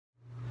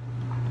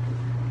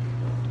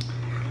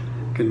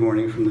Good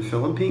morning from the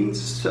Philippines.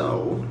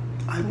 So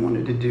I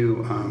wanted to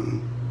do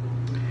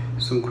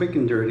some quick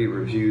and dirty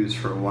reviews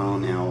for a while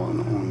now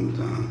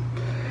on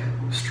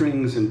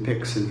strings and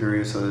picks and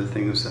various other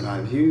things that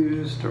I've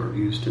used or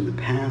used in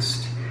the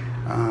past.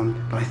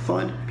 But I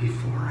thought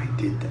before I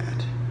did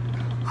that,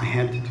 I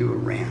had to do a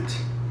rant.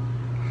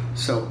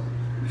 So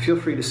feel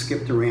free to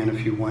skip the rant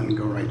if you want and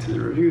go right to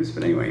the reviews.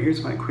 But anyway,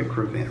 here's my quick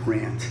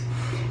rant.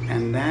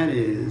 And that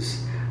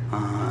is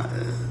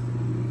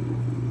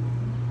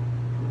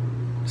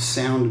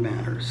sound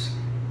matters.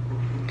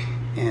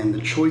 And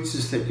the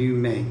choices that you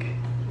make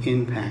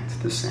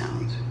impact the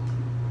sound.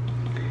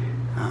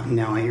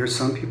 Now I hear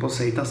some people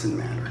say it doesn't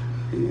matter.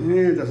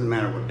 It doesn't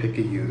matter what pick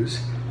you use.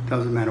 It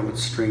doesn't matter what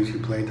strings you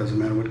play. It doesn't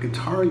matter what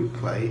guitar you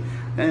play.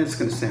 And it's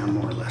going to sound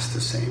more or less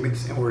the same.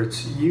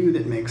 It's you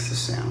that makes the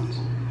sound.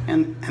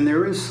 And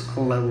there is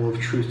a level of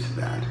truth to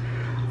that.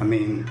 I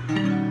mean,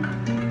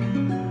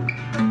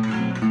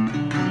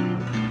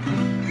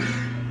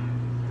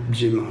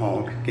 Jim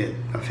Hall could get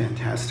a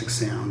fantastic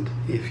sound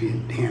if you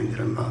handed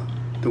him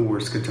the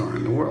worst guitar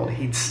in the world.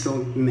 He'd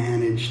still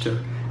manage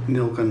to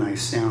milk a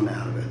nice sound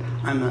out of it.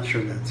 I'm not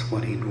sure that's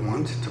what he'd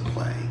want to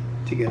play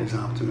to get his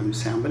optimum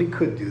sound, but he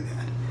could do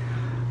that.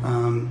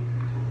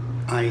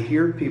 I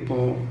hear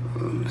people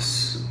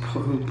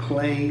who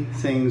play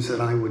things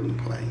that I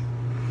wouldn't play.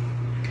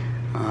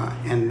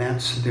 And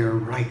that's their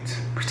right,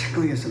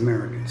 particularly as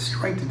Americans,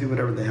 right to do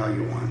whatever the hell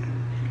you want.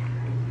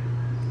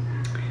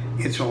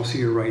 It's also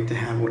your right to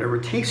have whatever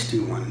taste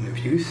you want. And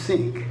if you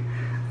think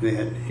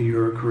that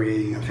you're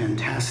creating a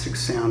fantastic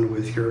sound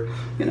with your,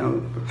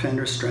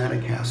 Fender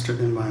Stratocaster,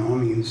 then by all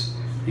means,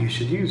 you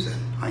should use it.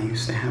 I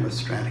used to have a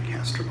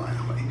Stratocaster, by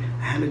the way.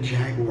 I had a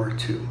Jaguar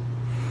too.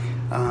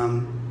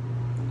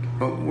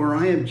 But where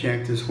I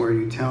object is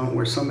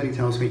where somebody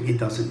tells me it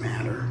doesn't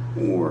matter,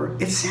 or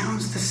it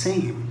sounds the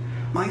same.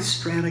 My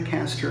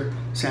Stratocaster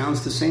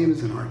sounds the same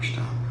as an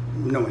archtop.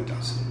 No, it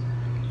doesn't.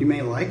 You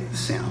may like the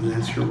sound,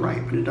 that's your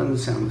right, but it doesn't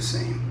sound the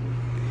same.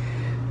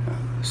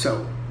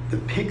 So the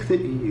pick that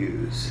you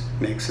use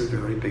makes a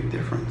very big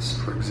difference.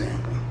 For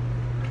example,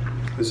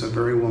 there's a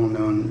very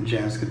well-known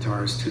jazz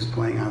guitarist who's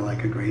playing I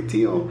Like a Great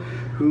Deal,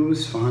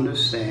 who's fond of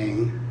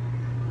saying,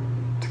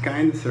 the guy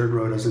in the third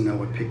row doesn't know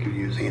what pick you're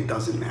using, it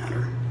doesn't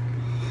matter.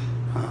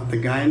 The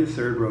guy in the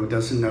third row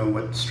doesn't know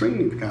what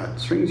strings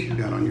you've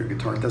got on your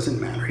guitar, it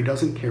doesn't matter. He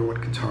doesn't care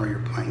what guitar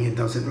you're playing, it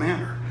doesn't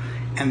matter.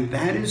 And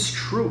that is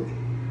true.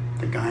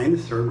 The guy in the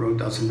third row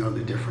doesn't know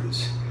the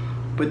difference,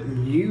 but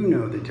you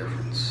know the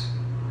difference,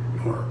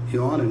 or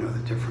you ought to know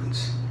the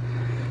difference.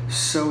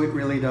 So it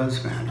really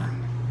does matter.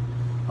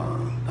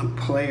 A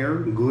player,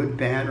 good,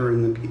 bad, or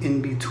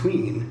in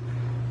between,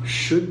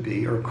 should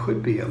be, or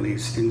could be at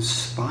least,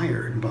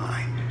 inspired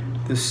by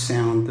the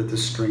sound that the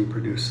string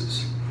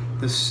produces,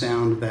 the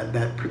sound that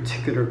that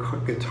particular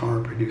guitar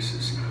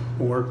produces,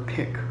 or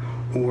pick,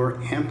 or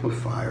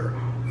amplifier,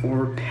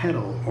 or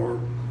pedal,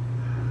 or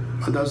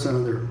a dozen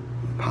other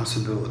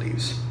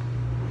possibilities.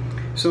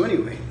 So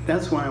anyway,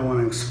 that's why I want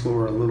to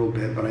explore a little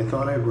bit, but I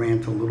thought I'd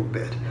rant a little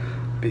bit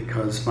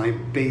because my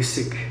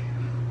basic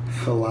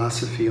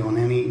philosophy on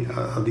any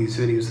of these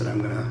videos that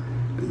I'm going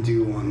to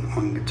do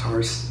on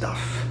guitar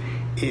stuff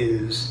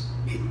is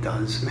it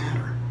does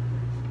matter.